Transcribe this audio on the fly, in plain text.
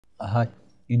Hi,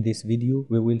 in this video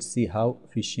we will see how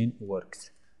phishing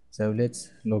works. So let's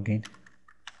log in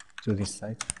to this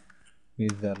site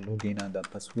with the login and the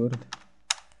password.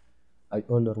 I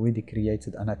already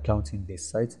created an account in this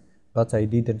site, but I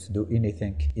didn't do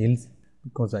anything else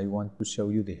because I want to show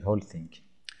you the whole thing.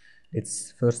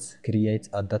 Let's first create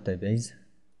a database.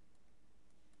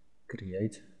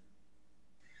 Create.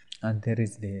 And there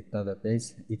is the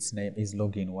database. Its name is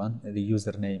login1, the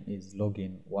username is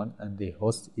login1, and the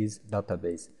host is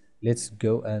database. Let's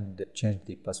go and change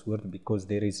the password because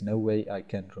there is no way I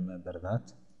can remember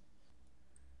that.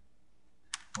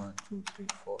 1 2 3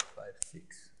 4 5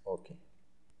 6. Okay,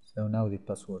 so now the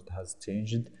password has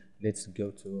changed. Let's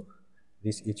go to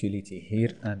this utility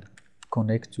here and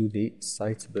connect to the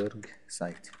Siteberg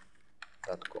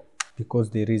site.com. Because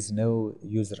there is no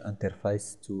user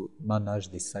interface to manage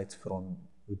the site from,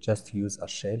 we just use a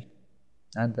shell,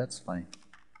 and that's fine.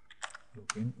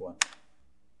 Login1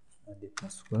 and the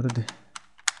password.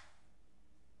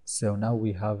 So now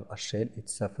we have a shell.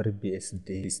 It's a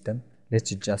FreeBSD system.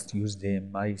 Let's just use the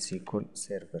MySQL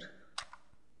server.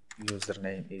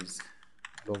 Username is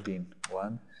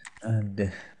login1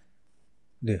 and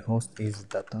the host is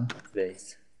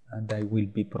database, and I will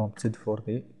be prompted for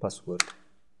the password.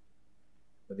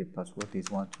 The password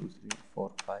is 1 2 3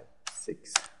 4 5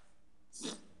 6,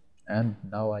 and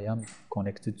now I am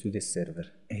connected to the server.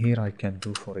 Here I can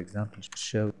do, for example,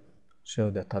 show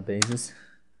databases,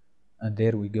 and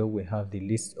there we go. We have the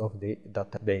list of the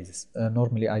databases.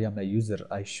 Normally I am a user,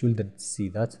 I shouldn't see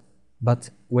that, but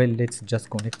well, let's just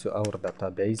connect to our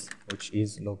database, which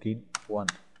is login1,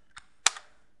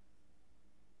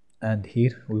 and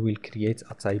here we will create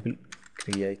a table.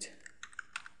 Create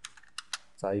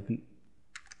table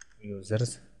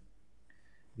users.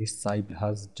 This table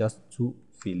has just two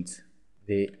fields: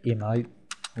 the email,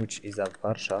 which is a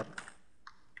varchar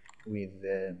with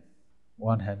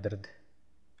 100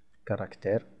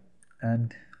 character,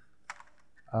 and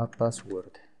a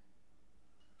password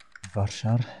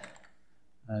varchar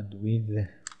and with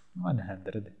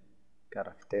 100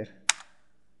 character.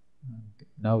 And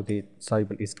now the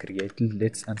table is created.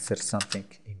 Let's insert something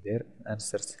in there.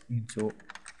 Insert into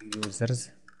users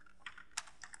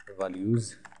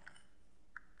values,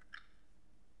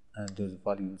 and those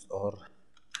values are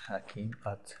Hakim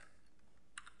at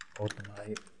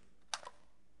Hotmail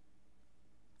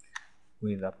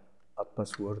with a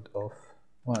password of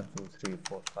 1 2 3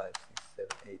 4 5 6 7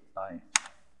 8 9,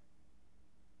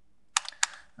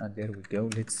 and there we go.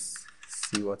 Let's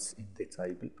see what's in the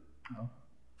table now.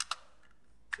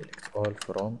 Select all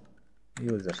from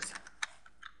users,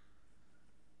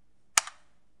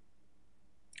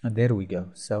 and there we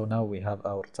go. So now we have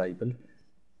our table.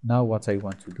 Now what I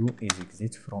want to do is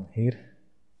exit from here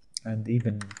and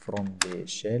even from the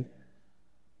shell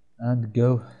and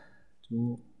go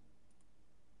to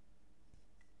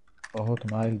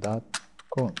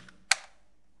hotmail.com.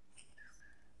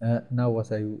 Now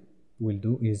what I will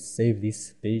do is save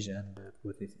this page and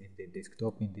put it in the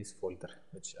desktop in this folder,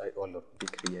 which I already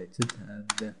created,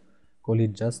 and call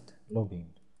it just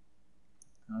login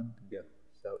and go.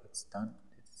 So it's done.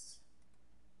 Let's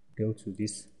go to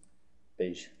this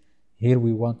page. Here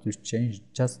we want to change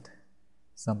just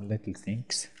some little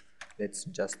things. Let's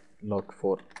just log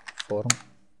for form.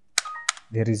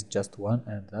 There is just one,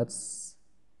 and that's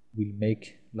will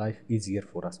make life easier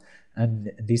for us. And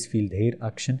this field here,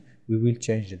 action, we will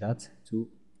change that to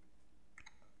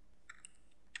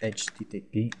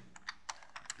http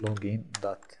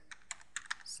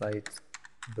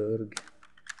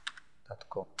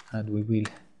login.siteberg.com, and we will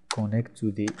connect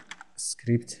to the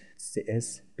script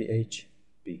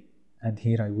csphp, and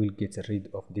here I will get rid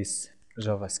of this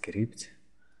JavaScript,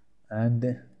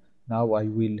 and now I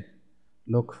will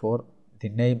look for the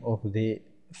name of the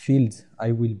fields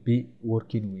I will be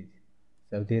working with.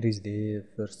 So there is the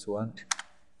first one,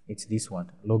 it's this one,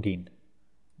 login.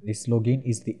 This login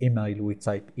is the email we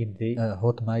type in the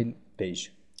Hotmail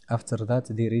page. After that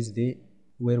there is the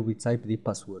where we type the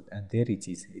password, and there it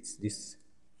is, it's this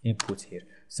input here.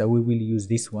 So we will use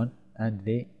this one and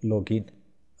the login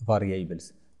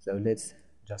variables. So let's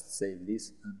just save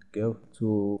this and go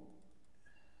to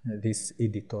this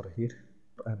editor here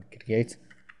and create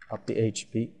a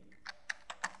PHP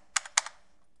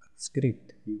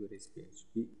script. Here is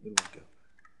PHP. Here we go.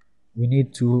 We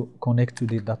need to connect to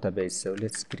the database, so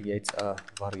let's create a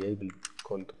variable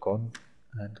called con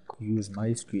and use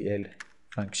MySQL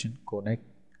function connect,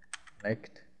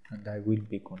 and I will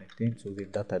be connecting to the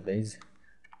database,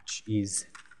 which is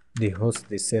the host,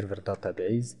 the server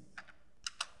database,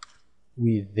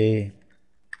 with the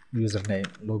username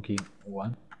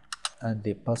login1 and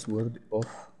the password of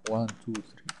 1 2 3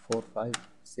 4 5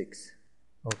 6.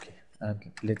 Okay,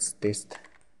 and let's test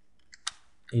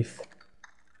if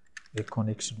the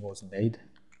connection was made,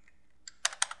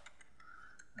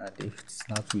 and if it's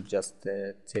not, we just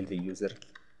tell the user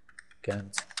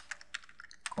can't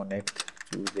connect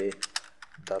to the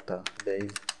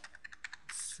database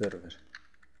server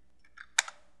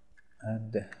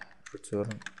and return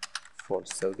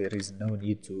false. So there is no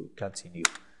need to continue.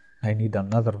 I need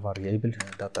another variable,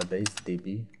 database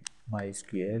db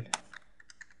mysql,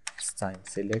 this time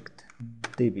select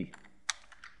db.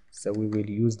 So we will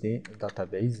use the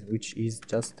database, which is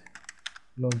just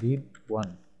login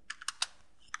 1,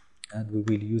 and we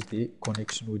will use the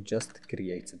connection we just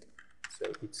created, so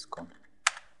it's gone.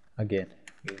 Again,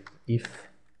 if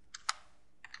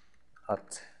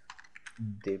at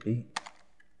db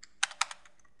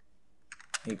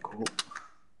equal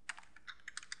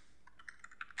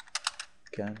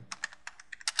can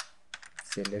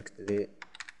select the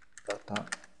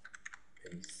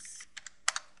database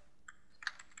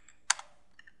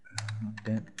and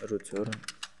then return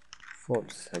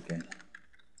false again.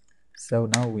 So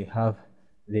now we have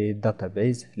the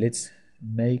database. Let's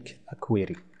make a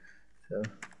query. So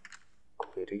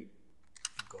query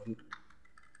goal,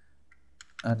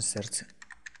 insert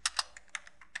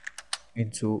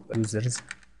into users.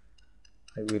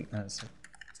 I will insert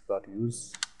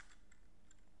values.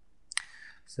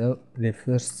 So the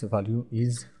first value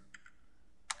is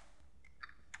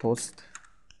post.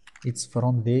 It's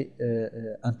from the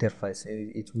interface.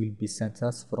 It will be sent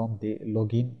us from the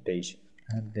login page,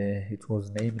 and it was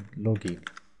named login.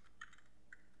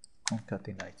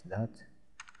 Concatenate that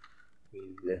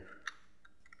with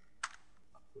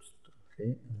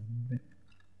apostrophe and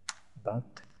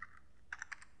that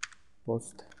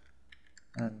post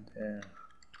and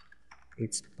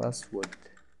its password,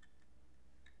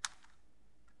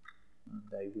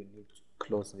 and I will need to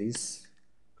close this,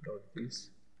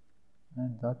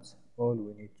 and that's all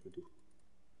we need to do.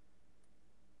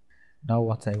 Now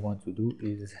what I want to do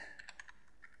is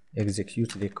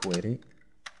execute the query,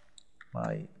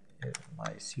 my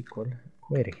MySQL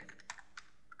query,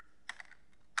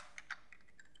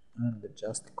 and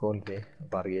just call the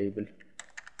variable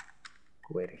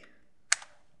query.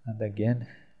 And again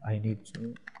I need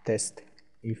to test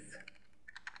if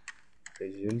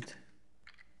result,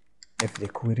 if the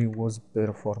query was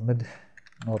performed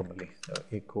normally. So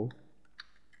echo,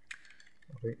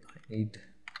 I need to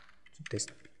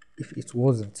test if it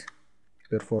wasn't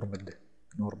performed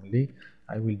normally.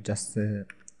 I will just tell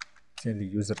the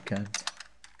user can't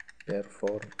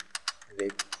perform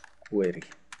the query,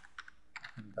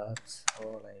 and that's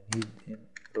all I need in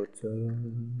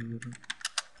return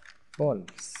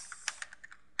false.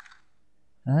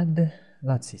 And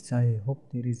that's it. I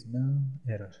hope there is no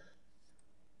error.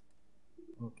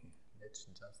 Okay, let's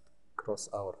just cross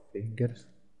our fingers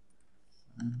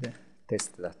and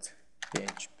test that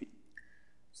PHP.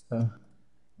 So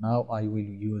now I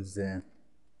will use an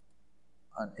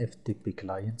FTP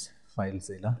client,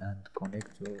 FileZilla, and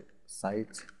connect to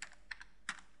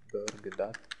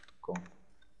siteberg.com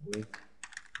with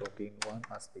login1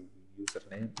 as the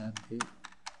username and the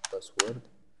password.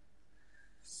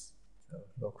 So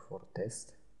log for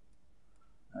test,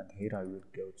 and here I will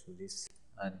go to this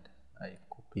and I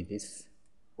copy this,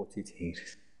 put it here.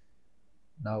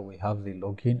 Now we have the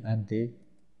login and the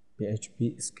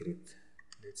PHP script.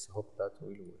 Let's hope that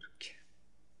will work.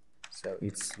 So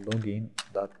it's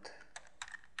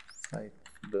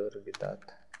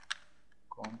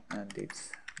login.siteberg.com and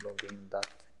it's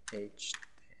login.html.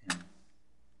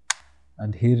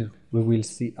 And here we will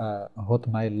see a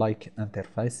Hotmail-like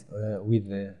interface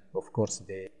with, of course,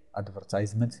 the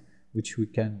advertisement, which we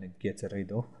can get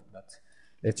rid of. But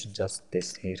let's just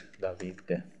test here,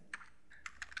 David,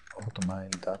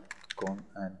 hotmail.com,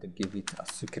 and give it a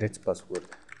secret password.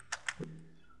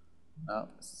 Now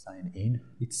sign in.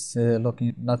 It's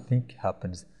looking, nothing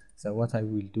happens. So what I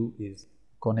will do is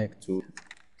connect to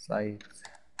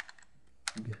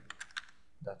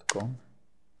siteberg.com,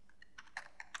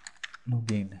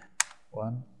 login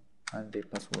 1 and the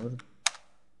password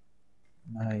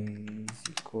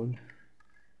MySQL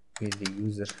with the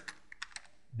user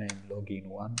name login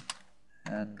 1,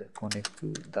 and connect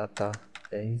to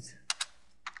database,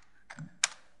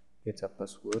 get a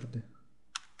password.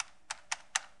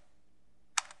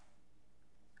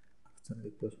 After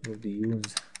the password,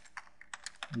 use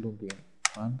login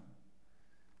 1,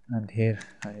 and here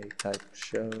I type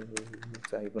show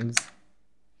tables,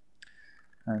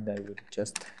 and I will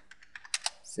just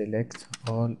select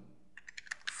all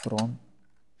from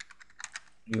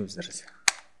users,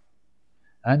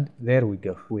 and there we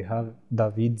go, we have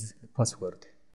David's password.